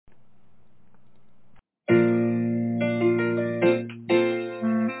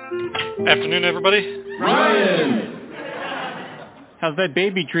Afternoon, everybody. Ryan! How's that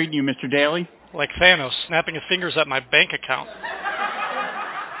baby treating you, Mr. Daly? Like Thanos, snapping his fingers at my bank account.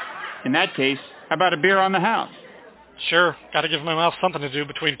 In that case, how about a beer on the house? Sure, gotta give my mouth something to do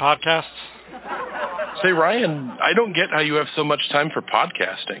between podcasts. Say, Ryan, I don't get how you have so much time for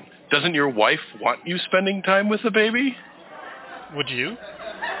podcasting. Doesn't your wife want you spending time with the baby? Would you?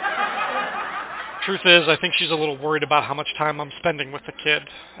 Truth is, I think she's a little worried about how much time I'm spending with the kid,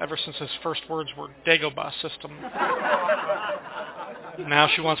 ever since his first words were Dagobah system. Now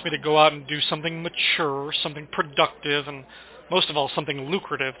she wants me to go out and do something mature, something productive, and most of all, something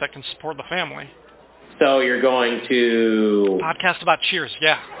lucrative that can support the family. So you're going to... Podcast about Cheers,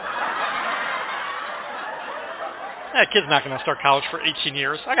 yeah. That kid's not going to start college for 18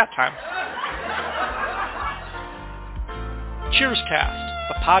 years. I got time. Cheerscast,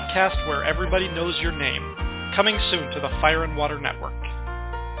 the podcast where everybody knows your name. Coming soon to the Fire and Water Network.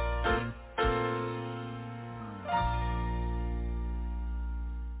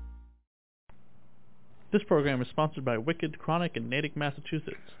 This program is sponsored by Wicked Chronic in Natick,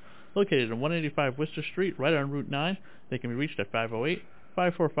 Massachusetts. Located on 185 Worcester Street, right on Route 9, they can be reached at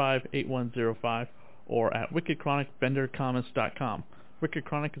 508-545-8105 or at wickedchronicvendorcommons.com. Wicked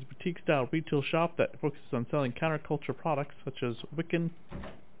Chronic is a boutique-style retail shop that focuses on selling counterculture products such as Wiccan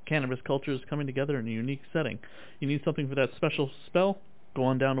cannabis cultures coming together in a unique setting. You need something for that special spell? Go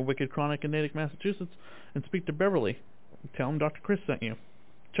on down to Wicked Chronic in Natick, Massachusetts and speak to Beverly. Tell him Dr. Chris sent you.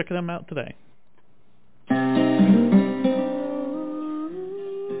 Check them out today.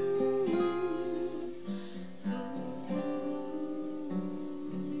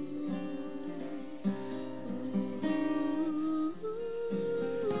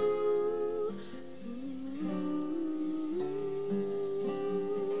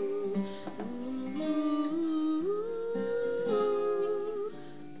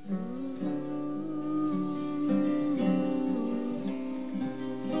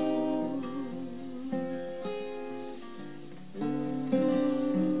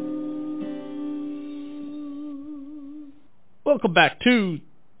 Welcome back to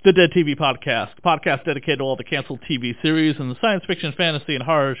the Dead TV Podcast, a podcast dedicated to all the canceled TV series in the science fiction, fantasy, and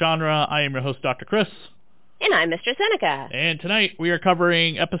horror genre. I am your host, Dr. Chris. And I'm Mr. Seneca. And tonight we are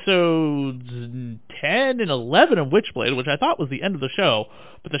covering episodes 10 and 11 of Witchblade, which I thought was the end of the show.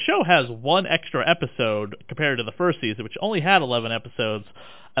 But the show has one extra episode compared to the first season, which only had 11 episodes,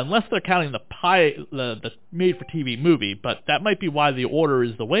 unless they're counting the made-for-TV movie. But that might be why the order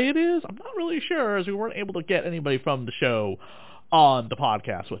is the way it is. I'm not really sure, as we weren't able to get anybody from the show on the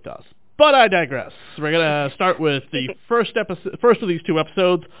podcast with us. But I digress. We're going to start with the first of these two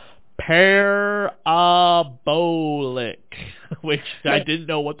episodes, Parabolic, which I didn't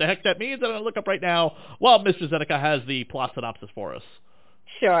know what the heck that means. I'm going to look up right now while Mr. Zeneca has the plot synopsis for us.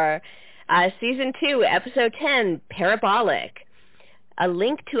 Sure. Season 2, Episode 10, Parabolic. A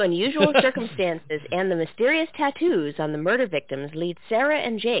link to unusual circumstances and the mysterious tattoos on the murder victims leads Sara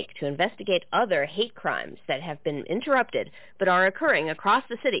and Jake to investigate other hate crimes that have been interrupted but are occurring across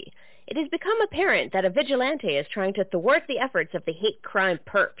the city. It has become apparent that a vigilante is trying to thwart the efforts of the hate crime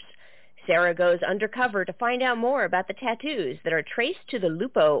perps. Sara goes undercover to find out more about the tattoos that are traced to the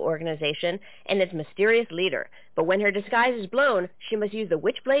Lupo organization and its mysterious leader. But when her disguise is blown, she must use the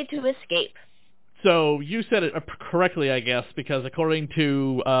Witchblade to escape. So you said it correctly, I guess, because according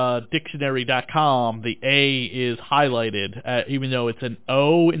to dictionary.com, the A is highlighted. Even though it's an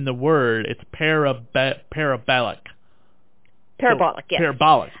O in the word, it's parabolic. Parabolic, yes.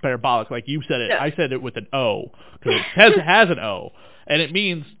 Parabolic, like you said it. No. I said it with an O, because it has an O. And it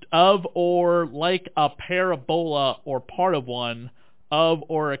means of or like a parabola or part of one, of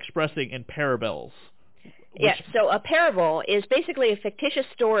or expressing in parables. Yes, so a parable is basically a fictitious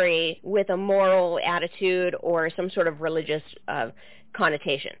story with a moral attitude or some sort of religious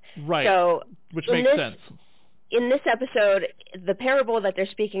connotation. Right, so which makes sense. In this episode, the parable that they're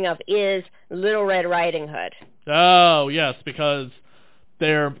speaking of is Little Red Riding Hood. Oh, yes, because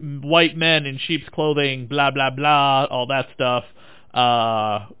they're white men in sheep's clothing, blah, blah, blah, all that stuff.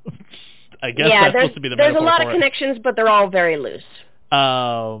 I guess that's supposed to be the metaphor. There's a lot of connections, but they're all very loose.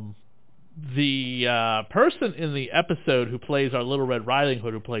 The person in the episode who plays our Little Red Riding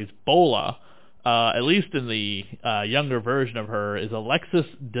Hood, who plays Bola, at least in the younger version of her, is Alexis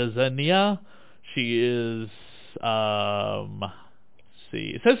Dezania. She is,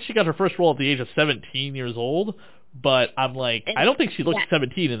 it says she got her first role at the age of 17 years old, but I'm like, I don't think she looks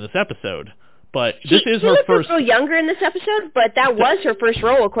 17 in this episode. But this is her first. She looks a little younger in this episode, but that was her first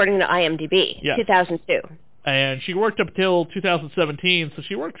role according to IMDb, 2002. And she worked up until 2017, so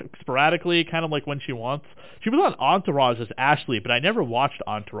she worked sporadically, kind of like when she wants. She was on Entourage as Ashley, but I never watched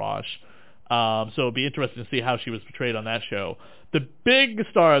Entourage. So it'd be interesting to see how she was portrayed on that show. The big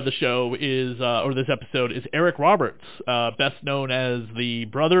star of the show is, or this episode, is Eric Roberts, best known as the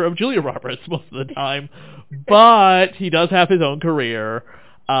brother of Julia Roberts most of the time, but he does have his own career.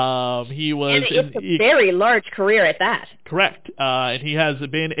 He was and it's a very large career at that. Correct. And he has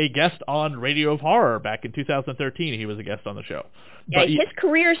been a guest on Radio of Horror back in 2013. He was a guest on the show. Yeah, his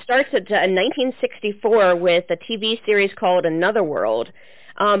career starts at 1964 with a TV series called Another World.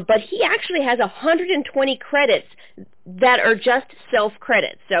 But he actually has 120 credits that are just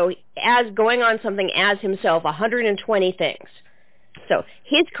self-credits. So as going on something as himself, 120 things. So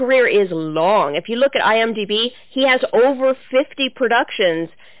his career is long. If you look at IMDb, he has over 50 productions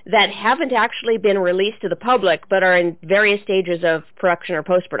that haven't actually been released to the public, but are in various stages of production or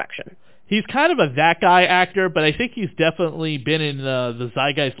post-production. He's kind of a that guy actor, but I think he's definitely been in the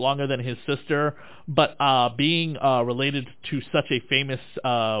zeitgeist longer than his sister. But being related to such a famous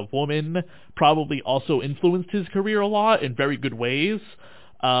woman probably also influenced his career a lot in very good ways.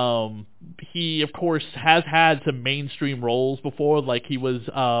 He, of course, has had some mainstream roles before, like he was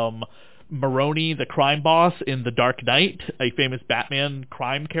Maroni, the crime boss in The Dark Knight, a famous Batman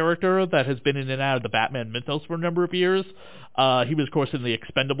crime character that has been in and out of the Batman mythos for a number of years. He was, of course, in The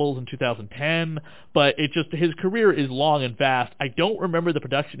Expendables in 2010, but his career is long and vast. I don't remember the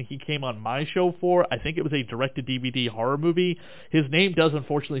production he came on my show for. I think it was a direct-to-DVD horror movie. His name does,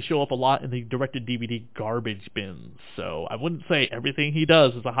 unfortunately, show up a lot in the direct-to-DVD garbage bins, so I wouldn't say everything he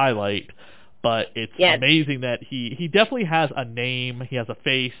does is a highlight, but it's amazing that he definitely has a name, he has a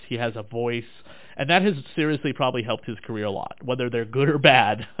face, he has a voice, and that has seriously probably helped his career a lot, whether they're good or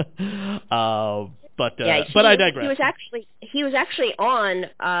bad. But I digress. He was actually on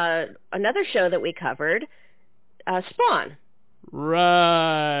another show that we covered, Spawn.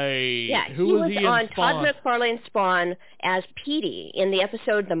 Right. Yeah, Who was he on Spawn? Todd McFarlane's Spawn as Petey in the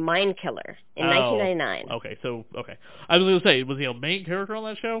episode The Mind Killer in 1999. Okay. I was going to say, was he a main character on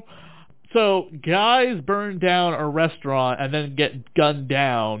that show? So, guys burn down a restaurant and then get gunned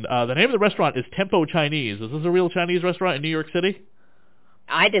down. The name of the restaurant is Tempo Chinese. Is this a real Chinese restaurant in New York City?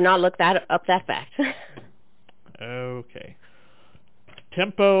 I did not look that fact. Okay.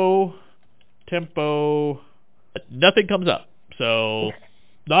 Tempo. Nothing comes up. So,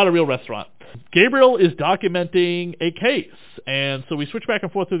 not a real restaurant. Gabriel is documenting a case, and so we switch back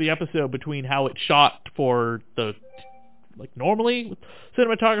and forth through the episode between how it's shot for the normally with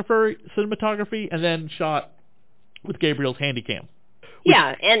cinematography, and then shot with Gabriel's Handycam.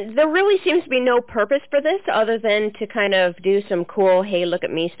 Yeah, and there really seems to be no purpose for this other than to kind of do some cool, hey, look at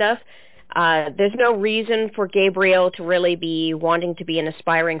me stuff. There's no reason for Gabriel to really be wanting to be an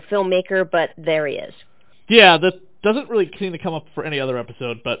aspiring filmmaker, but there he is. Yeah, that doesn't really seem to come up for any other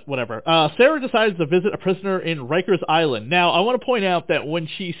episode, but whatever. Sara decides to visit a prisoner in Rikers Island. Now, I want to point out that when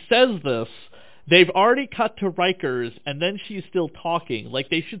she says this, they've already cut to Rikers, and then she's still talking. Like,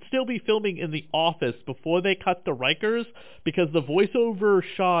 they should still be filming in the office before they cut to Rikers, because the voiceover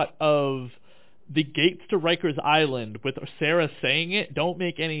shot of the gates to Rikers Island with Sara saying it don't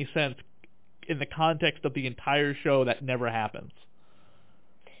make any sense in the context of the entire show. That never happens.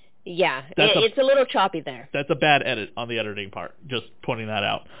 Yeah, it's a little choppy there. That's a bad edit on the editing part, just pointing that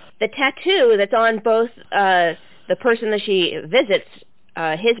out. The tattoo that's on both the person that she visits,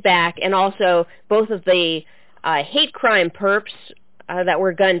 his back, and also both of the hate crime perps that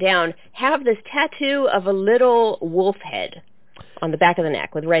were gunned down, have this tattoo of a little wolf head on the back of the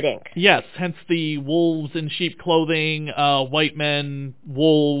neck with red ink. Yes, hence the wolves in sheep clothing, white men,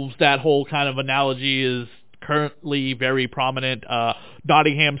 wolves, that whole kind of analogy is currently very prominent.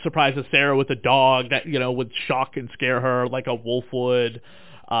 Nottingham surprises Sara with a dog that, would shock and scare her like a wolf would.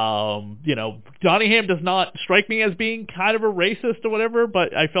 Nottingham does not strike me as being kind of a racist or whatever,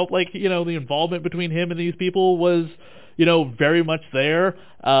 but I felt like, the involvement between him and these people was, very much there.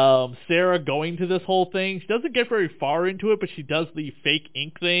 Sara going to this whole thing, she doesn't get very far into it, but she does the fake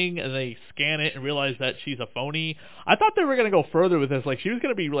ink thing, and they scan it and realize that she's a phony. I thought they were going to go further with this, like she was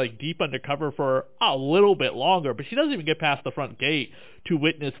going to be deep undercover for a little bit longer, but she doesn't even get past the front gate to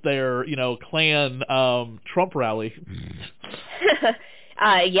witness their, Klan Trump rally.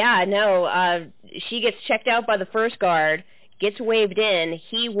 She gets checked out by the first guard, gets waved in,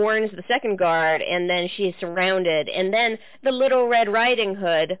 he warns the second guard, and then she's surrounded, and then the Little Red Riding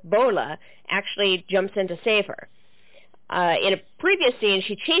Hood, Bola, actually jumps in to save her. In a previous scene,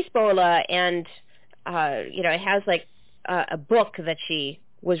 she chased Bola, and, it has a book that she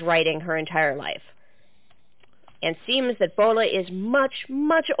was writing her entire life. And seems that Bola is much,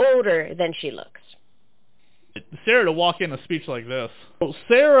 much older than she looks. Sara to walk in a speech like this.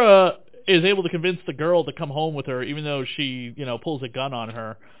 Sara is able to convince the girl to come home with her, even though she, pulls a gun on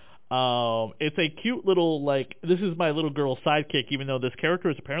her. It's a cute little, like, this is my little girl sidekick, even though this character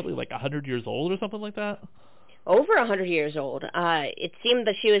is apparently like 100 years old or something like that. Over 100 years old. It seemed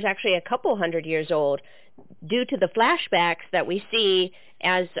that she was actually a couple hundred years old due to the flashbacks that we see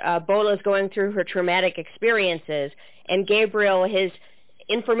as Bola's going through her traumatic experiences. And Gabriel, his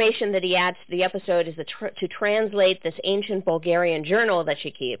information that he adds to the episode is to translate this ancient Bulgarian journal that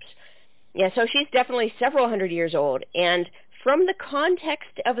she keeps. Yeah, so she's definitely several hundred years old. And from the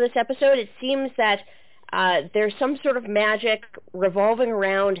context of this episode, it seems that there's some sort of magic revolving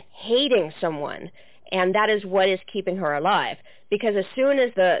around hating someone, and that is what is keeping her alive. Because as soon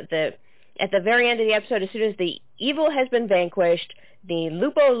as at the very end of the episode, as soon as the evil has been vanquished, the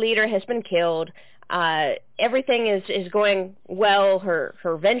Lupo leader has been killed, everything is going well, her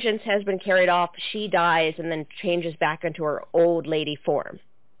vengeance has been carried off, she dies and then changes back into her old lady form.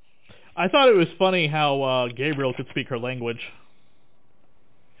 I thought it was funny how Gabriel could speak her language.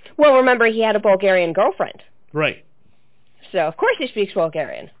 Well, remember, he had a Bulgarian girlfriend. Right. So, of course he speaks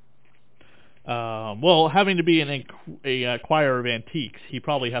Bulgarian. Well, having to be in a choir of antiques, he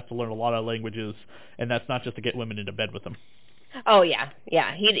probably has to learn a lot of languages, and that's not just to get women into bed with him. Oh, yeah.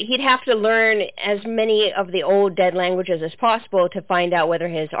 He'd have to learn as many of the old dead languages as possible to find out whether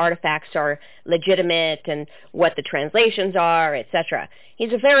his artifacts are legitimate and what the translations are, etc.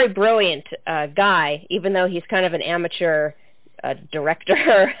 He's a very brilliant guy, even though he's kind of an amateur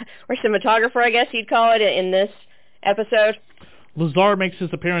director or cinematographer, I guess you'd call it, in this episode. Lazar makes his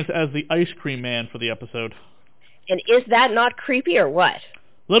appearance as the ice cream man for the episode. And is that not creepy or what?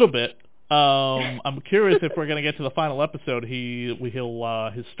 A little bit. I'm curious if we're going to get to the final episode.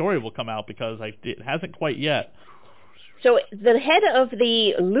 His story will come out because it hasn't quite yet. So the head of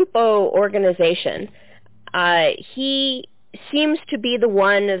the Lupo organization, he seems to be the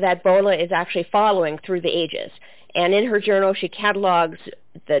one that Bola is actually following through the ages. And in her journal, she catalogs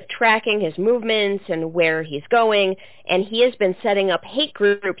the tracking his movements and where he's going, and he has been setting up hate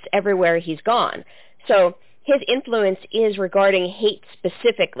groups everywhere he's gone. So his influence is regarding hate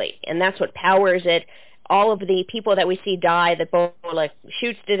specifically, and that's what powers it. All of the people that we see die that Bola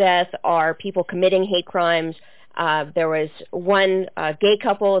shoots to death are people committing hate crimes. There was one gay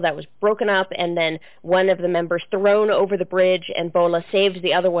couple that was broken up, and then one of the members thrown over the bridge, and Bola saves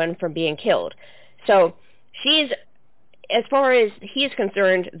the other one from being killed. So she's, as far as he's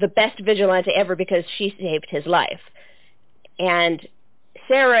concerned, the best vigilante ever because she saved his life. And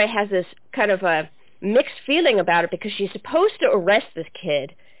Sara has this kind of a mixed feeling about it because she's supposed to arrest this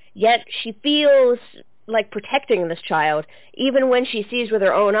kid, yet she feels like protecting this child, even when she sees with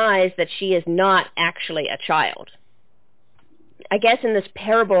her own eyes that she is not actually a child. I guess in this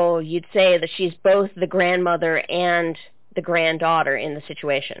parable, you'd say that she's both the grandmother and the granddaughter in the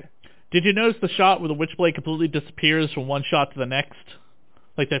situation. Did you notice the shot where the Witchblade completely disappears from one shot to the next?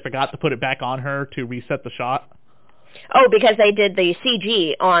 Like they forgot to put it back on her to reset the shot? Oh, because they did the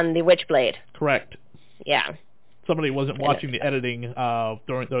CG on the Witchblade. Correct. Yeah. Somebody wasn't watching the editing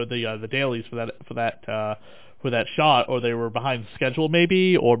during the dailies for that shot, or they were behind schedule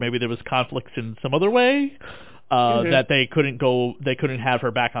maybe, or maybe there was conflicts in some other way that they couldn't have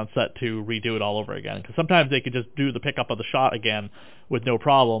her back on set to redo it all over again. Because sometimes they could just do the pickup of the shot again with no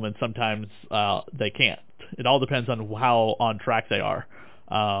problem, and sometimes they can't. It all depends on how on track they are.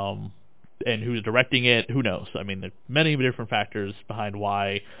 And who's directing it, who knows? I mean, there's many different factors behind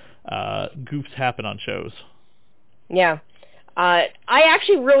why goofs happen on shows. Yeah. I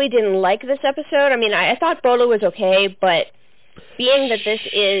actually really didn't like this episode. I mean, I thought Bola was okay, but being that this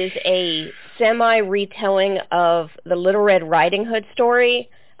is a semi-retelling of the Little Red Riding Hood story,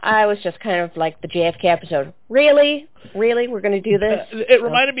 I was just kind of like the JFK episode. Really? Really? We're going to do this? It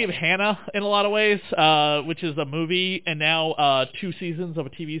reminded me of Hannah in a lot of ways, which is a movie, and now 2 seasons of a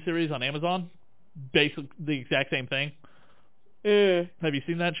TV series on Amazon. Basically the exact same thing. Have you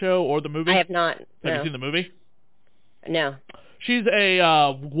seen that show or the movie? I have not. Have you seen the movie? No. She's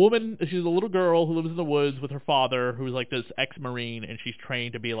a woman, she's a little girl who lives in the woods with her father, who's like this ex-Marine, and she's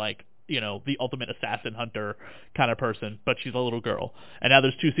trained to be like, you know, the ultimate assassin hunter kind of person, but she's a little girl. And now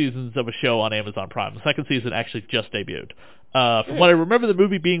there's 2 seasons of a show on Amazon Prime. The second season actually just debuted. From what I remember the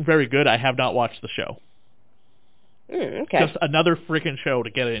movie being very good, I have not watched the show. Okay. Just another freaking show to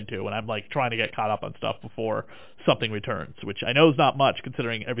get into, and I'm like trying to get caught up on stuff before something returns, which I know is not much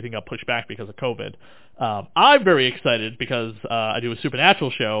considering everything got pushed back because of COVID. I'm very excited because I do a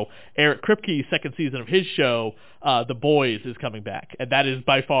Supernatural show. Eric Kripke's second season of his show, The Boys, is coming back, and that is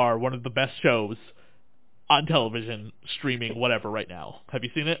by far one of the best shows on television, streaming, whatever, right now. Have you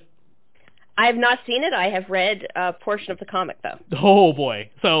seen it? I have not seen it. I have read a portion of the comic, though. Oh,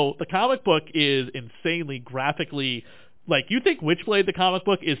 boy. So the comic book is insanely graphically Like, you think Witchblade, the comic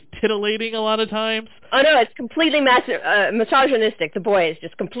book, is titillating a lot of times? Oh, no, it's completely misogynistic. The boys,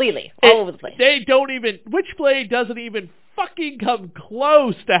 just completely, all over the place. Witchblade doesn't even fucking come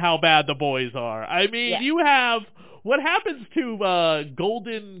close to how bad the boys are. I mean, you have, what happens to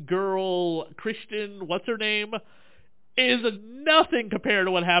Golden Girl Christian, what's her name, is nothing compared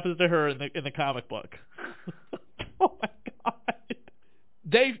to what happens to her in the comic book. Oh my god.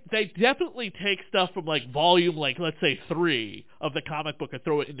 They definitely take stuff from like volume, like let's say 3 of the comic book and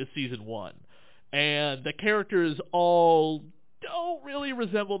throw it into season 1, and the characters all don't really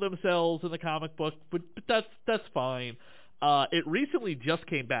resemble themselves in the comic book, but that's fine. It recently just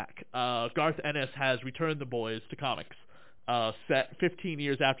came back. Garth Ennis has returned the boys to comics, set 15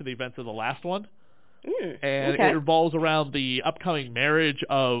 years after the events of the last one, and it revolves around the upcoming marriage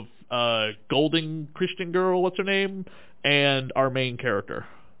of Golden Christian Girl, what's her name, and our main character.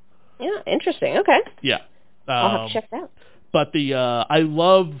 Yeah, interesting. Okay. Yeah. I'll have to check that out. But I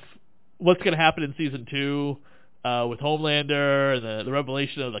love what's going to happen in season 2 with Homelander and the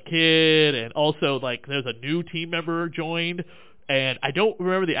revelation of the kid, and also like there's a new team member joined, and I don't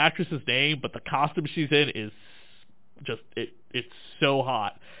remember the actress's name, but the costume she's in is just it's so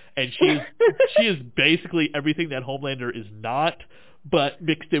hot, and she is basically everything that Homelander is not, but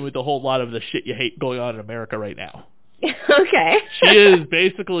mixed in with a whole lot of the shit you hate going on in America right now. Okay. She is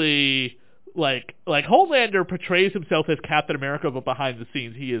basically like Homelander portrays himself as Captain America, but behind the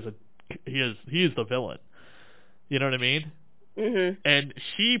scenes he is the villain. You know what I mean? Mm-hmm. And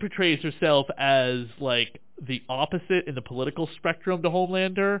she portrays herself as like the opposite in the political spectrum to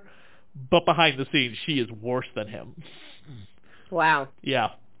Homelander, but behind the scenes she is worse than him. Wow. Yeah.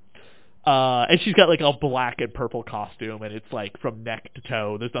 And she's got like a black and purple costume, and it's like from neck to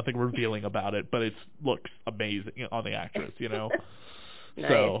toe. There's nothing revealing about it, but it looks amazing on the actress, you know?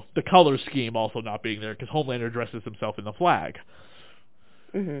 Nice. So the color scheme also not being there, because Homelander dresses himself in the flag.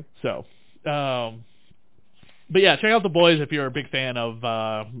 Mm-hmm. So, but yeah, check out The Boys if you're a big fan of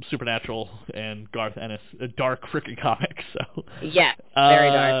Supernatural and Garth Ennis, dark freaking comics. So yeah, very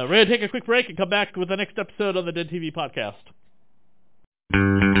dark. We're going to take a quick break and come back with the next episode on the Dead TV podcast.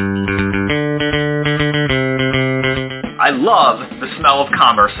 I love the smell of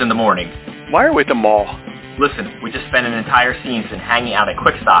commerce in the morning. Why are we at the mall? Listen, we just spent an entire season hanging out at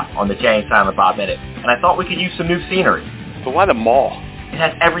Quick Stop on the Jay and Silent Bob Minute, and I thought we could use some new scenery. But why the mall? It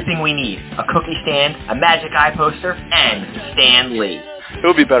has everything we need. A cookie stand, a magic eye poster, and Stan Lee. It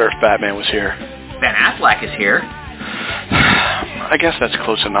would be better if Batman was here. Ben Affleck is here. I guess that's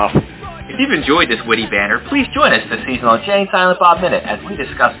close enough. If you've enjoyed this witty banter, please join us this season on Jay and Silent Bob Minute as we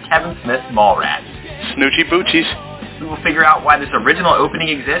discuss Kevin Smith's Mallrats. Snoochie Boochies. We will figure out why this original opening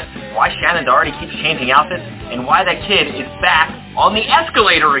exists, why Shannon Doherty keeps changing outfits, and why that kid is back on the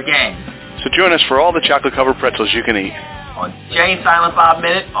escalator again. So join us for all the chocolate-covered pretzels you can eat. On Jay and Silent Bob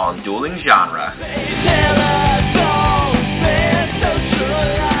Minute on Dueling Genre.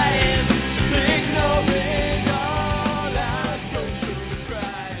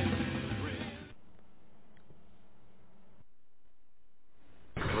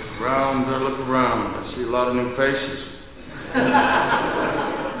 Look around. I see a lot of new faces.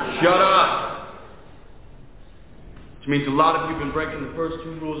 Shut up! Which means a lot of you have been breaking the first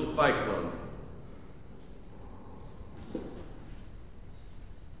 2 rules of Fight Club.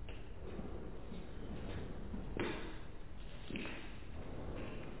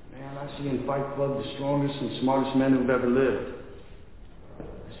 Man, I see in Fight Club the strongest and smartest men who've ever lived.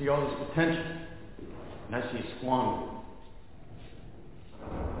 I see all this potential, and I see it squandered.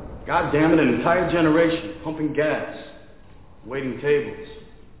 God damn it, an entire generation pumping gas, waiting tables,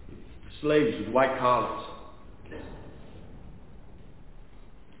 slaves with white collars.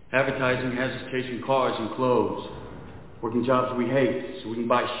 Advertising has us chasing cars and clothes, working jobs we hate so we can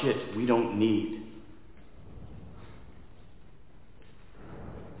buy shit we don't need.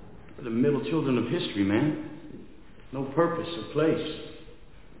 We're the middle children of history, man. No purpose or place.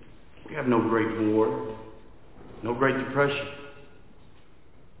 We have no Great War, no Great Depression.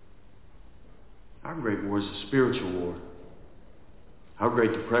 Our Great War is a spiritual war. Our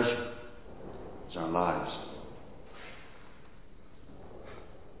Great Depression is our lives.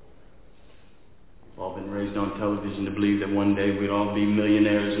 We've all been raised on television to believe that one day we'd all be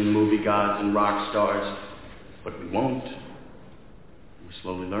millionaires and movie gods and rock stars, but we won't. We're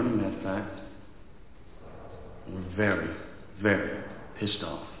slowly learning that fact. And we're very, very pissed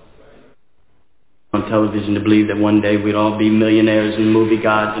off. On television to believe that one day we'd all be millionaires and movie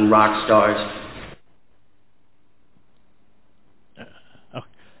gods and rock stars.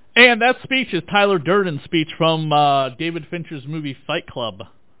 And that speech is Tyler Durden's speech from David Fincher's movie Fight Club,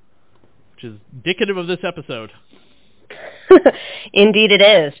 which is indicative of this episode. Indeed it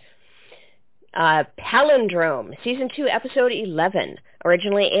is. Palindrome, Season 2, Episode 11,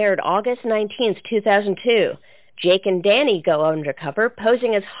 originally aired August 19th, 2002. Jake and Danny go undercover,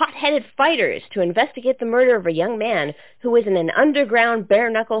 posing as hot-headed fighters to investigate the murder of a young man who is in an underground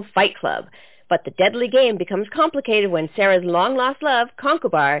bare-knuckle fight club. But the deadly game becomes complicated when Sarah's long-lost love,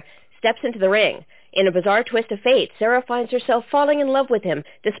 Concobar, steps into the ring. In a bizarre twist of fate, Sara finds herself falling in love with him,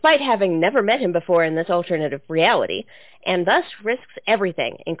 despite having never met him before in this alternative reality, and thus risks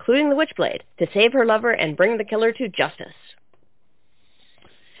everything, including the Witchblade, to save her lover and bring the killer to justice.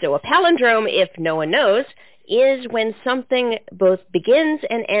 So a palindrome, if no one knows, is when something both begins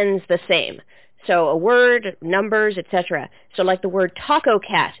and ends the same. So a word, numbers, etc. So like the word taco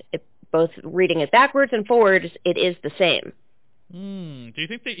cat, both reading it backwards and forwards, it is the same. Do you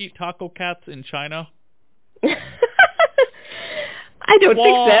think they eat taco cats in China? I don't think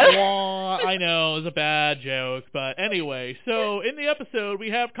so. I know, it was a bad joke, but anyway. So in the episode, we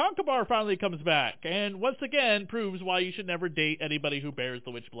have Concobar finally comes back, and once again proves why you should never date anybody who bears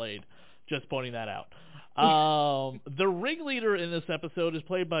the Witchblade. Just pointing that out. The ringleader in this episode is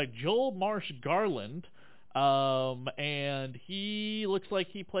played by Joel Marsh Garland, and he looks like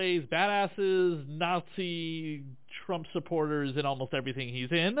he plays badasses, Nazi, Trump supporters in almost everything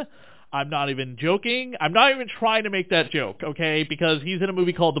he's in. I'm not even joking. I'm not even trying to make that joke, okay? Because he's in a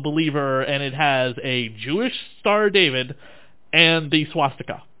movie called The Believer, and it has a Jewish Star of David and the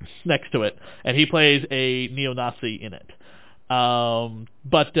swastika next to it, and he plays a neo-Nazi in it.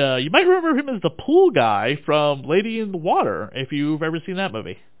 But you might remember him as the pool guy from Lady in the Water, if you've ever seen that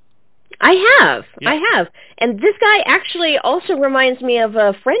movie. I have. Yeah. I have. And this guy actually also reminds me of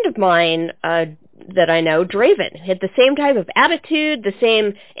a friend of mine that I know, Draven. Had the same type of attitude, the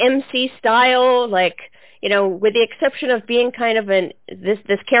same MC style, like, you know, with the exception of being kind of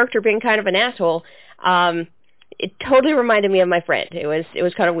this character being kind of an asshole. It totally reminded me of my friend. It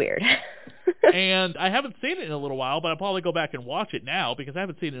was kind of weird. And I haven't seen it in a little while, but I'll probably go back and watch it now because I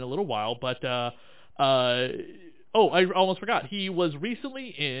haven't seen it in a little while. But I almost forgot. He was recently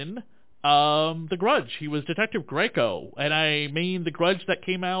in The Grudge. He was Detective Greco, and I mean The Grudge that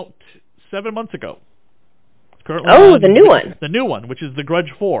came out 7 months ago. Currently the new one. The new one, which is The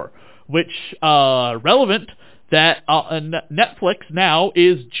Grudge 4, which relevant that Netflix now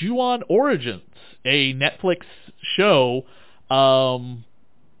is Ju-on Origins, a Netflix show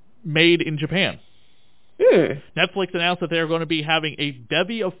made in Japan. Netflix announced that they're going to be having a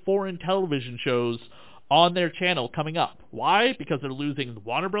bevy of foreign television shows on their channel coming up. Why? Because they're losing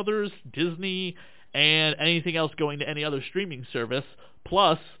Warner Brothers, Disney, and anything else going to any other streaming service,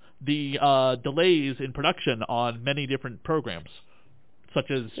 plus the delays in production on many different programs, such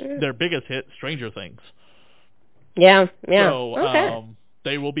as their biggest hit, Stranger Things. Yeah. So okay.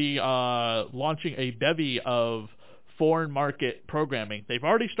 They will be launching a bevy of foreign market programming. They've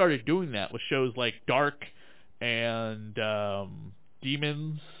already started doing that with shows like Dark and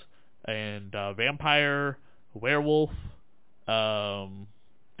Demons and Vampire, Werewolf.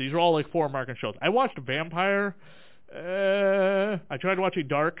 These are all like foreign market shows. I watched Vampire. I tried watching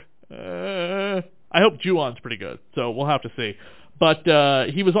Dark. I hope Ju-on's pretty good, so we'll have to see.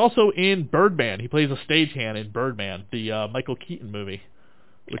 But he was also in Birdman. He plays a stagehand in Birdman, the Michael Keaton movie,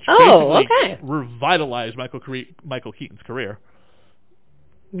 which basically revitalized Michael Keaton's career.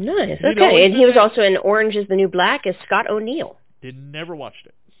 Nice. Okay, and he was also in Orange is the New Black as Scott O'Neill. Never watched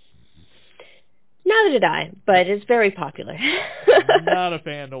it. Neither did I, but it's very popular. Not a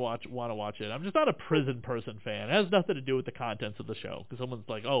fan to want to watch it. I'm just not a prison person fan. It has nothing to do with the contents of the show. Because someone's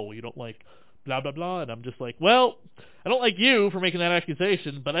like, oh, you don't like blah, blah, blah. And I'm just like, well, I don't like you for making that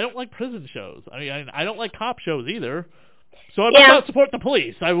accusation, but I don't like prison shows. I mean, I don't like cop shows either. So I must not support the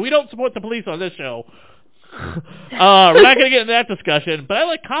police. We don't support the police on this show. We're not going to get into that discussion. But I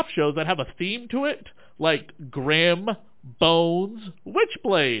like cop shows that have a theme to it, like Grimm, Bones,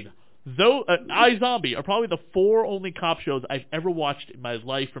 Witchblade. Though iZombie are probably the 4 only cop shows I've ever watched in my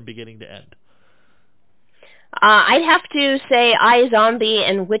life from beginning to end. I'd have to say iZombie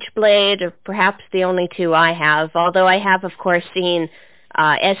and Witchblade are perhaps the only 2 I have, although I have, of course, seen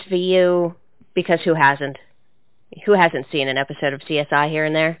SVU, because who hasn't? Who hasn't seen an episode of CSI here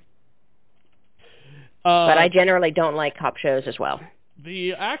and there? But I generally don't like cop shows as well.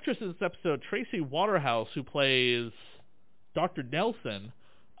 The actress in this episode, Tracy Waterhouse, who plays Dr. Nelson,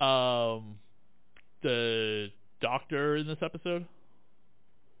 the doctor in this episode,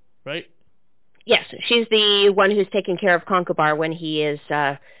 right? Yes, she's the one who's taking care of Concobar when he is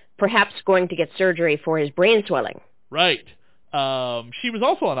perhaps going to get surgery for his brain swelling. Right. She was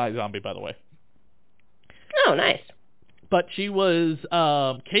also on iZombie, by the way. Oh, nice. But she was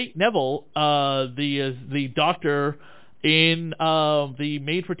Kate Neville, the doctor in the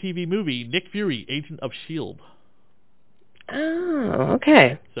made-for-TV movie Nick Fury, Agent of S.H.I.E.L.D. Oh,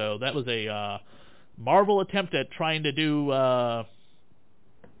 okay. So that was a Marvel attempt at trying to do,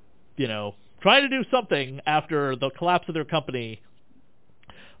 trying to do something after the collapse of their company.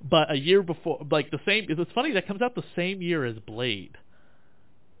 But a year before, it's funny, that comes out the same year as Blade.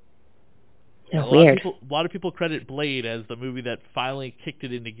 Oh, a weird. lot of people credit Blade as the movie that finally kicked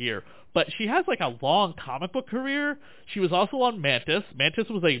it into gear. But she has like a long comic book career. She was also on Mantis. Mantis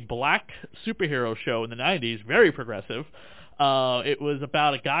was a black superhero show in the 90s, very progressive. It was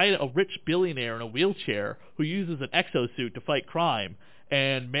about a rich billionaire in a wheelchair who uses an exosuit to fight crime.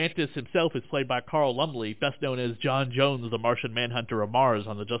 And Mantis himself is played by Carl Lumbly, best known as John Jones, the Martian Manhunter of Mars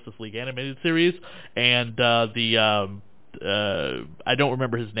on the Justice League animated series, and I don't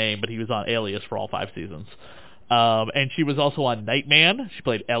remember his name, but he was on Alias for all 5 seasons. And she was also on Nightman. She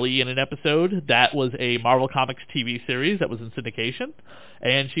played Ellie in an episode. That was a Marvel Comics TV series that was in syndication.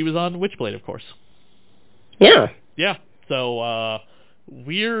 And she was on Witchblade, of course. Yeah. Yeah. So,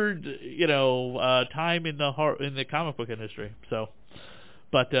 weird, time in the comic book industry. So,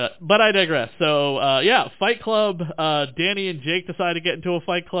 but I digress. So, Fight Club. Danny and Jake decide to get into a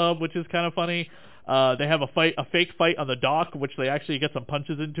fight club, which is kind of funny. They have a fake fight on the dock, which they actually get some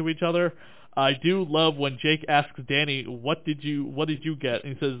punches into each other. I do love when Jake asks Danny, "What did you get?"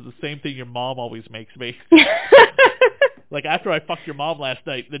 And he says, "The same thing your mom always makes me." Like, after I fucked your mom last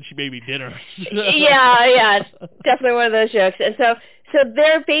night, then she made me dinner. yeah, it's definitely one of those jokes. And so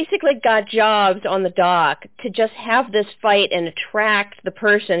they're basically got jobs on the dock to just have this fight and attract the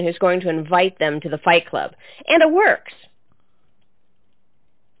person who's going to invite them to the fight club. And it works.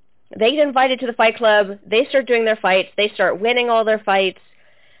 They get invited to the fight club. They start doing their fights. They start winning all their fights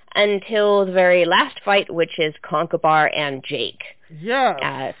until the very last fight, which is Conkabar and Jake.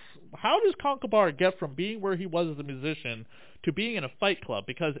 Yeah. How does Conkabar get from being where he was as a musician to being in a fight club?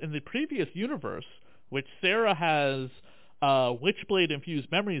 Because in the previous universe, which Sara has Witchblade-infused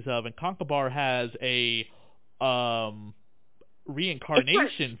memories of, and Conkabar has a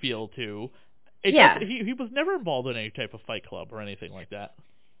reincarnation feel to, he was never involved in any type of fight club or anything like that.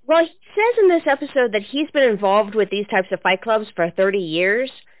 Well, he says in this episode that he's been involved with these types of fight clubs for 30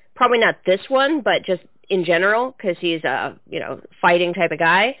 years. Probably not this one, but just in general, because he's a, fighting type of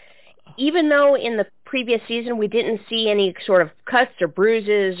guy. Even though in the previous season we didn't see any sort of cuts or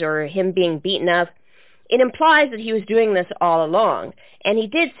bruises or him being beaten up, it implies that he was doing this all along. And he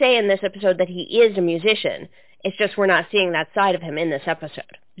did say in this episode that he is a musician. It's just we're not seeing that side of him in this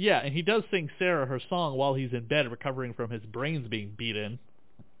episode. Yeah, and he does sing Sara her song while he's in bed recovering from his brains being beaten.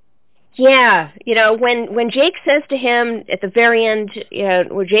 Yeah, when Jake says to him at the very end,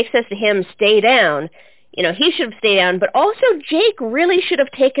 when Jake says to him, "Stay down," he should have stayed down, but also Jake really should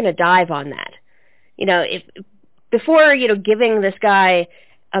have taken a dive on that. Before giving this guy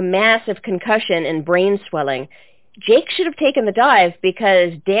a massive concussion and brain swelling, Jake should have taken the dive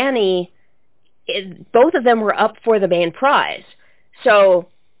because Danny, both of them were up for the main prize. So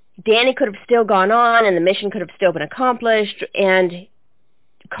Danny could have still gone on and the mission could have still been accomplished, and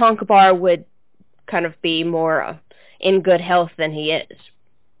Conkabar would kind of be more in good health than he is.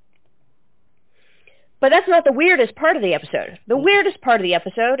 But that's not the weirdest part of the episode. The weirdest part of the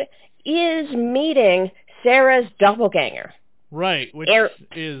episode is meeting Sara's doppelganger. Right, which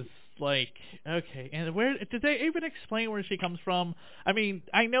is like, okay, and where did they even explain where she comes from? I mean,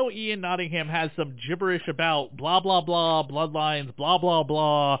 I know Ian Nottingham has some gibberish about blah, blah, blah, bloodlines, blah, blah,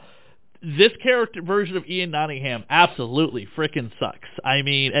 blah. This character version of Ian Nottingham absolutely frickin' sucks. I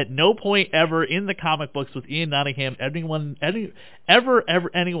mean, at no point ever in the comic books was Ian Nottingham ever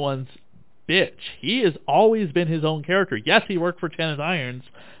anyone's bitch. He has always been his own character. Yes, he worked for Kenneth Irons,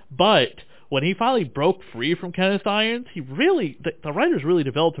 but when he finally broke free from Kenneth Irons, he really, the writers really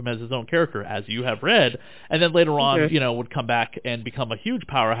developed him as his own character, as you have read, and then later on, would come back and become a huge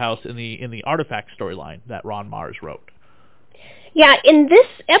powerhouse in the Artifact storyline that Ron Mars wrote. Yeah, in this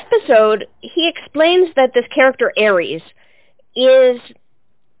episode, he explains that this character Ares is,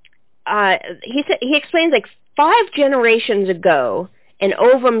 he explains like 5 generations ago, an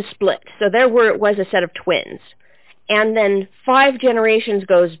ovum split, so there was a set of twins. And then 5 generations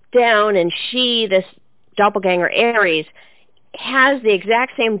goes down, and this doppelganger Ares, has the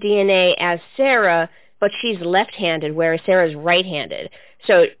exact same DNA as Sara, but she's left-handed, whereas Sarah's right-handed.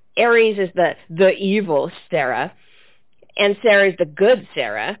 So Ares is the evil Sara, and Sarah's the good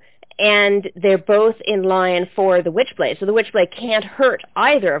Sara, and they're both in line for the Witchblade. So the Witchblade can't hurt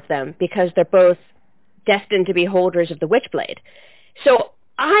either of them because they're both destined to be holders of the Witchblade. So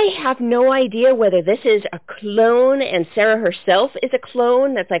I have no idea whether this is a clone and Sara herself is a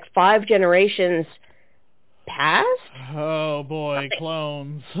clone that's like 5 generations passed? Oh boy, Something.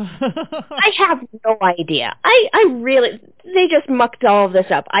 clones. I have no idea. I really, they just mucked all of this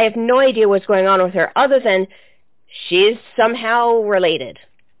up. I have no idea what's going on with her other than she's somehow related.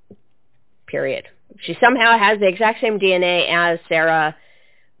 Period. She somehow has the exact same DNA as Sara.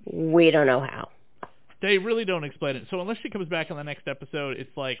 We don't know how. They really don't explain it. So unless she comes back in the next episode,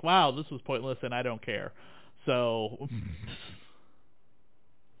 it's like, wow, this was pointless and I don't care. So...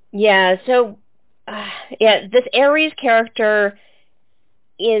 Yeah, so... this Ares character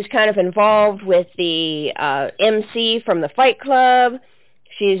is kind of involved with the MC from the Fight Club.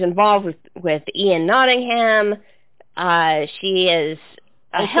 She's involved with Ian Nottingham. She is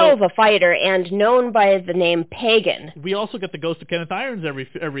a hell of a fighter and known by the name Pagan. We also get the ghost of Kenneth Irons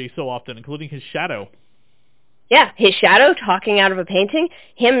every so often, including his shadow. Yeah, his shadow talking out of a painting,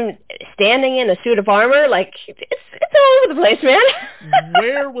 him standing in a suit of armor, like, it's all over the place, man.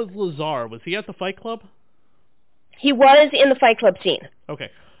 Where was Lazar? Was he at the Fight Club? He was in the Fight Club scene. Okay.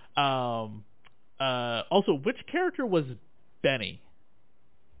 Also, which character was Benny?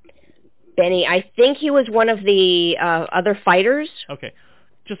 Benny, I think he was one of the other fighters. Okay.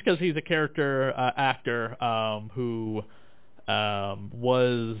 Just because he's a character actor who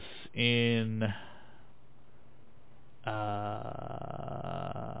was in...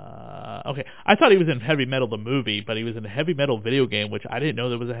 okay, I thought he was in Heavy Metal the movie, but he was in a Heavy Metal video game, which I didn't know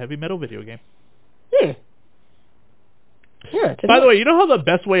there was a Heavy Metal video game. Yeah, by the way, you know how the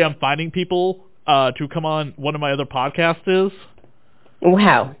best way I'm finding people to come on one of my other podcasts is?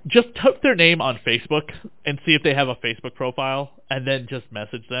 Wow. Just type their name on Facebook and see if they have a Facebook profile, and then just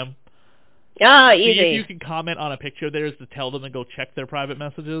message them. Easy. See if you can comment on a picture of theirs to tell them and go check their private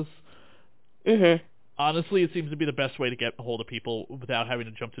messages. Mm-hmm. Honestly, it seems to be the best way to get a hold of people without having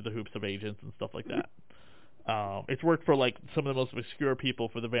to jump through the hoops of agents and stuff like that. It's worked for like some of the most obscure people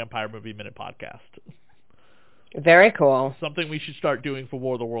for the Vampire Movie Minute podcast. Very cool. Something we should start doing for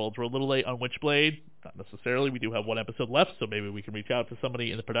War of the Worlds. We're a little late on Witchblade. Not necessarily. We do have one episode left, so maybe we can reach out to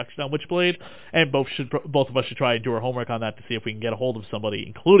somebody in the production on Witchblade, and both of us should try and do our homework on that to see if we can get a hold of somebody,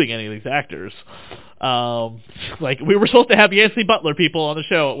 including any of these actors. Like, we were supposed to have Yancey Butler people on the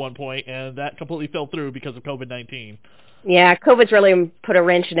show at one point, and that completely fell through because of COVID-19. Yeah, COVID's really put a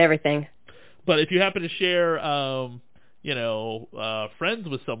wrench in everything. But if you happen to share, friends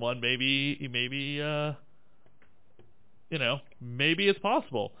with someone, maybe it's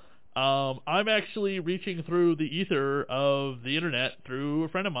possible. I'm actually reaching through the ether of the internet through a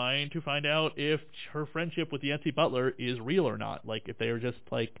friend of mine to find out if her friendship with Yancey Butler is real or not. Like, if they are just,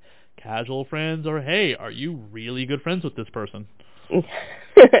 like, casual friends, or, hey, are you really good friends with this person?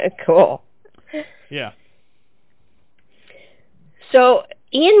 Cool. Yeah. So,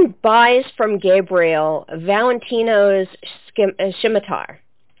 Ian buys from Gabriel Valentino's scimitar.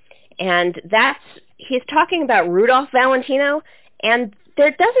 And he's talking about Rudolph Valentino, and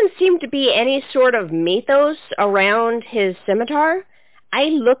there doesn't seem to be any sort of mythos around his scimitar. I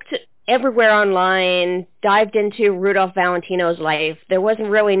looked everywhere online, dived into Rudolph Valentino's life. There wasn't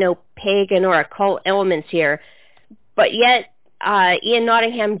really no pagan or occult elements here. But yet, Ian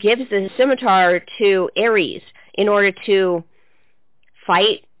Nottingham gives the scimitar to Ares in order to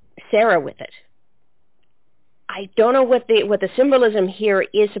fight Sara with it. I don't know what the symbolism here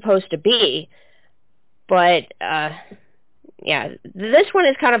is supposed to be, but this one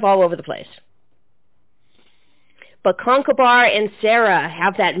is kind of all over the place. But Concobar and Sara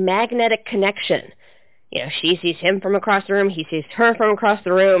have that magnetic connection. You know, she sees him from across the room, he sees her from across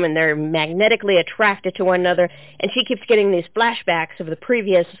the room, and they're magnetically attracted to one another. And she keeps getting these flashbacks of the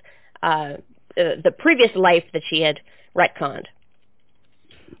previous life that she had retconned.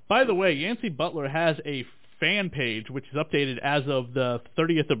 By the way, Yancey Butler has a fan page, which is updated as of the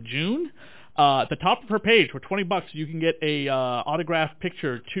 30th of June. At the top of her page, for $20, you can get a autographed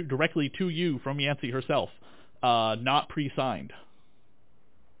picture directly to you from Yancey herself, not pre-signed.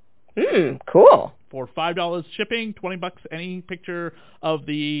 Cool. For $5 shipping, $20 any picture of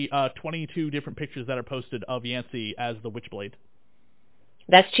the 22 different pictures that are posted of Yancey as the Witchblade.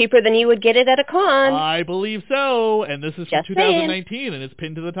 That's cheaper than you would get it at a con. I believe so, and this is from Just 2019, and it's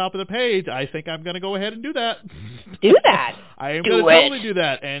pinned to the top of the page. I think I'm going to go ahead and do that. Do that. I am going to totally do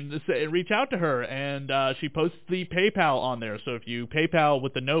that and reach out to her, and she posts the PayPal on there. So if you PayPal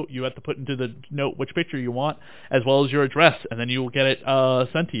with the note, you have to put into the note which picture you want, as well as your address, and then you will get it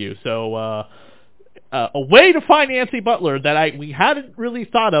sent to you. So a way to find Yancey Butler that we hadn't really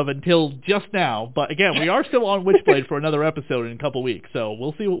thought of until just now. But again, we are still on Witchblade for another episode in a couple weeks, so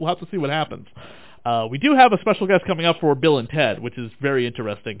we'll have to see what happens. We do have a special guest coming up for Bill and Ted, which is very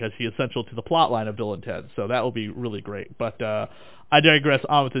interesting because she is central to the plot line of Bill and Ted, so that will be really great. But I digress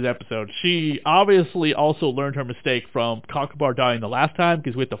on with this episode. She obviously also learned her mistake from Conkabar dying the last time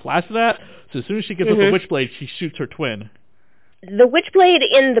because we have to flash to that. So as soon as she gets up the Witchblade, she shoots her twin. The Witchblade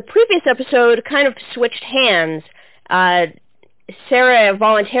in the previous episode kind of switched hands. Sara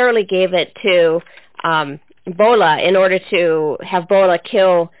voluntarily gave it to Bola in order to have Bola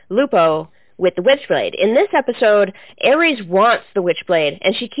kill Lupo with the Witchblade. In this episode, Ares wants the Witchblade,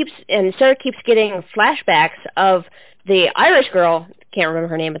 and Sara keeps getting flashbacks of the Irish girl, can't remember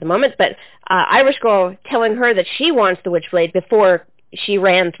her name at the moment, but Irish girl telling her that she wants the Witchblade before she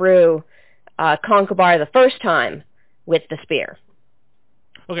ran through Conkabar the first time with the spear.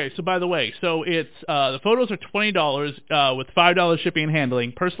 Okay, so by the way, it's the photos are $20 with $5 shipping and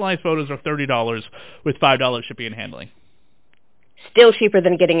handling. Personalized photos are $30 with $5 shipping and handling. Still cheaper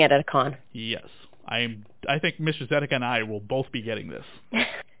than getting it at a con. Yes. I think Mr. Zedeck and I will both be getting this.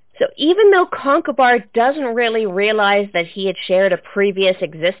 So even though Conkabar doesn't really realize that he had shared a previous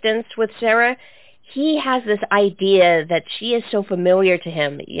existence with Sara, he has this idea that she is so familiar to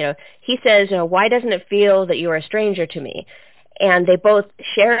him. He says, why doesn't it feel that you are a stranger to me? And they both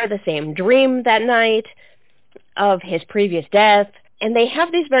share the same dream that night of his previous death, and they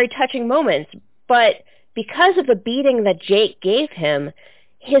have these very touching moments, but because of the beating that Jake gave him,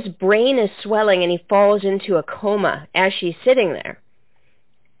 his brain is swelling and he falls into a coma as she's sitting there.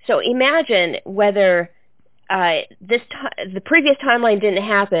 So imagine whether the previous timeline didn't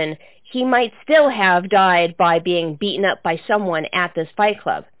happen, he might still have died by being beaten up by someone at this fight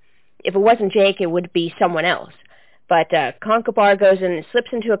club. If it wasn't Jake, it would be someone else. But Conkabar goes and slips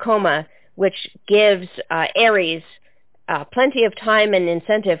into a coma, which gives Ares plenty of time and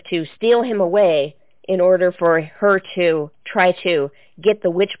incentive to steal him away in order for her to try to get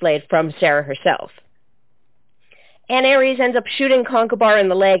the Witchblade from Sara herself. And Ares ends up shooting Conkabar in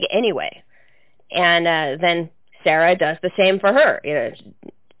the leg anyway. And then Sara does the same for her.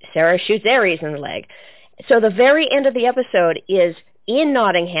 Sara shoots Ares in the leg. So the very end of the episode is in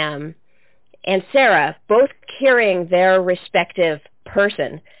Nottingham and Sara both carrying their respective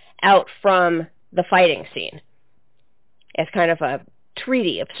person out from the fighting scene as kind of a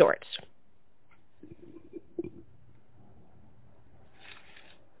treaty of sorts.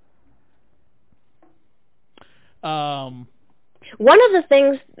 One of the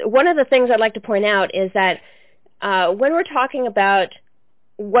things I'd like to point out is that when we're talking about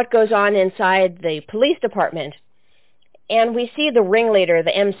what goes on inside the police department, and we see the ringleader,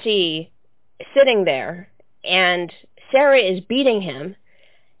 the MC, sitting there, and Sara is beating him,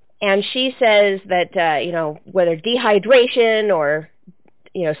 and she says that whether dehydration or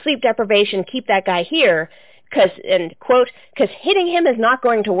sleep deprivation, keep that guy here, because hitting him is not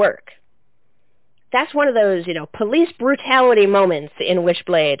going to work. That's one of those, police brutality moments in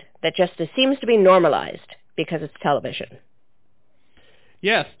Witchblade that just seems to be normalized because it's television.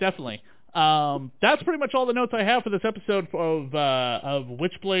 Yes, definitely. That's pretty much all the notes I have for this episode of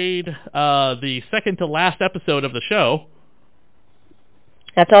Witchblade, the second to last episode of the show.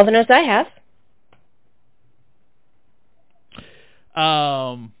 That's all the notes I have.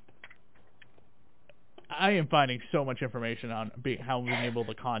 I am finding so much information on how being able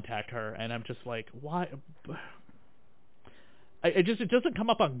to contact her, and I'm just like, why? It doesn't come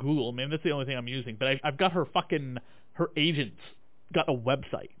up on Google. I mean, that's the only thing I'm using. But I've got her agent's got a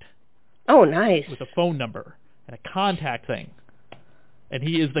website. Oh, nice. With a phone number and a contact thing. And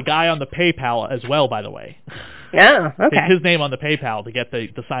he is the guy on the PayPal as well, by the way. Oh, okay. It's his name on the PayPal to get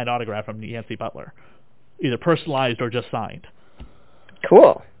the signed autograph from Yancey Butler. Either personalized or just signed.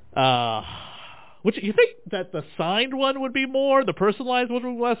 Cool. Which you think that the signed one would be more, the personalized one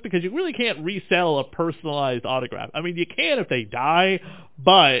would be less, because you really can't resell a personalized autograph. I mean, you can if they die,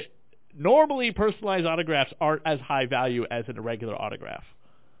 but normally personalized autographs aren't as high value as a regular autograph.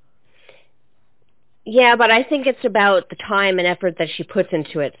 Yeah, but I think it's about the time and effort that she puts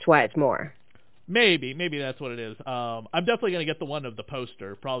into it. That's why it's more. Maybe that's what it is. I'm definitely going to get the one of the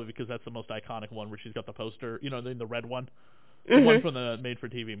poster, probably because that's the most iconic one where she's got the poster, in the red one. The one from the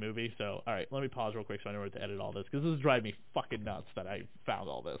made-for-TV movie. So, all right, let me pause real quick so I know where to edit all this, because this is driving me fucking nuts that I found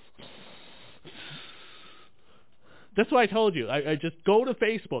all this. That's what I told you. I just go to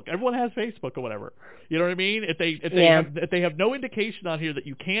Facebook. Everyone has Facebook or whatever. You know what I mean? If they have no indication on here that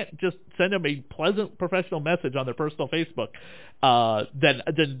you can't just send them a pleasant professional message on their personal Facebook, then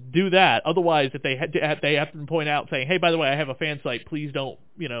do that. Otherwise, if they have to point out saying, hey, by the way, I have a fan site. Please don't,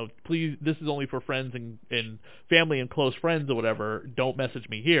 please, this is only for friends and family and close friends or whatever. Don't message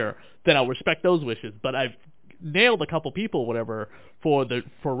me here. Then I'll respect those wishes. But nailed a couple people, whatever, for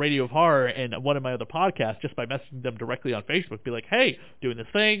Radio of Horror and one of my other podcasts just by messaging them directly on Facebook. Be like, hey, doing this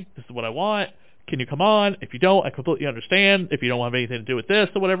thing. This is what I want. Can you come on? If you don't, I completely understand. If you don't have anything to do with this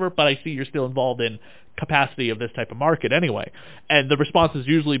or whatever, but I see you're still involved in capacity of this type of market anyway. And the response has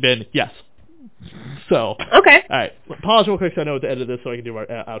usually been yes. So, okay. All right. Pause real quick so I know at the end of this so I can do our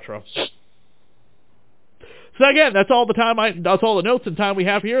outro. So again, that's all the notes and time we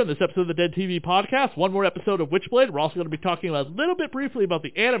have here in this episode of the Dead TV Podcast. One more episode of Witchblade. We're also going to be talking a little bit briefly about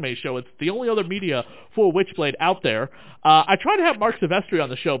the anime show. It's the only other media for Witchblade out there. I tried to have Mark Silvestri on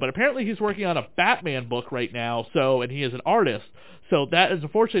the show, but apparently he's working on a Batman book right now, and he is an artist. So that is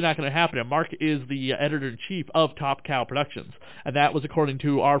unfortunately not going to happen. And Mark is the editor-in-chief of Top Cow Productions. And that was according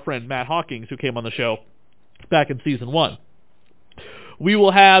to our friend Matt Hawkins, who came on the show back in Season 1. We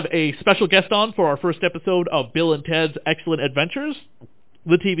will have a special guest on for our first episode of Bill and Ted's Excellent Adventures,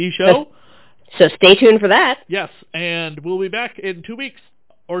 the TV show. So stay tuned for that. Yes, and we'll be back in 2 weeks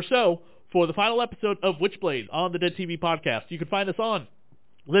or so for the final episode of Witchblade on the Dead TV Podcast. You can find us on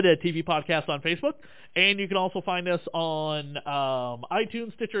the Dead TV Podcast on Facebook, and you can also find us on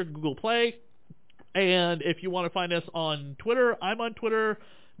iTunes, Stitcher, Google Play. And if you want to find us on Twitter, I'm on Twitter.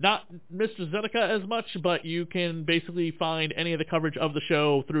 Not Mr. Zeneca as much, but you can basically find any of the coverage of the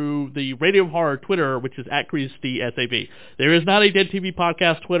show through the Radio of Horror Twitter, which is @ChristySAV. There is not a Dead TV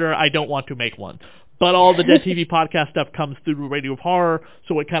Podcast Twitter. I don't want to make one. But all the Dead TV Podcast stuff comes through Radio of Horror,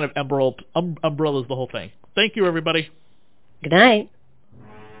 so it kind of umbrellas the whole thing. Thank you, everybody. Good night.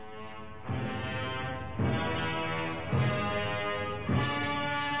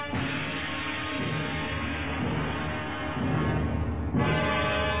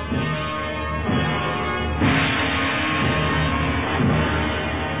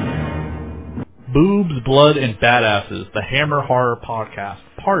 Boobs, Blood, and Badasses, the Hammer Horror Podcast,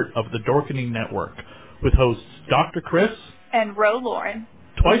 part of the Dorkening Network, with hosts Dr. Chris and Ro Lauren.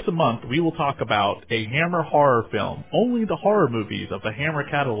 Twice a month, we will talk about a Hammer horror film, only the horror movies of the Hammer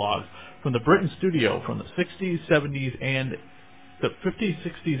catalog from the Britain studio from the 60s, 70s, and the 50s,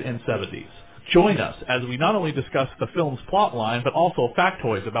 60s, and 70s. Join us as we not only discuss the film's plotline, but also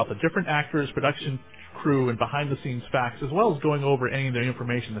factoids about the different actors, production crew, and behind-the-scenes facts, as well as going over any of the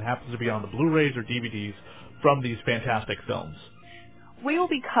information that happens to be on the Blu-rays or DVDs from these fantastic films. We will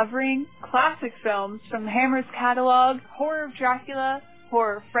be covering classic films from the Hammer's catalog: Horror of Dracula,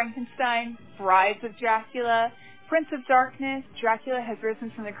 Horror of Frankenstein, Brides of Dracula, Prince of Darkness, Dracula Has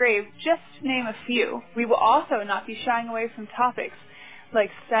Risen from the Grave, just to name a few. We will also not be shying away from topics like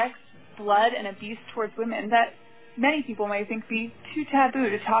sex, blood, and abuse towards women that many people may think be too taboo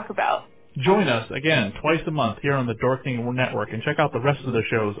to talk about. Join us, again, twice a month here on the Dorkening Network, and check out the rest of the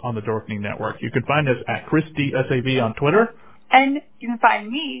shows on the Dorkening Network. You can find us at ChristySAV on Twitter. And you can find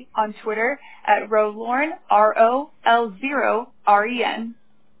me on Twitter at RoLauren, ROL0REN.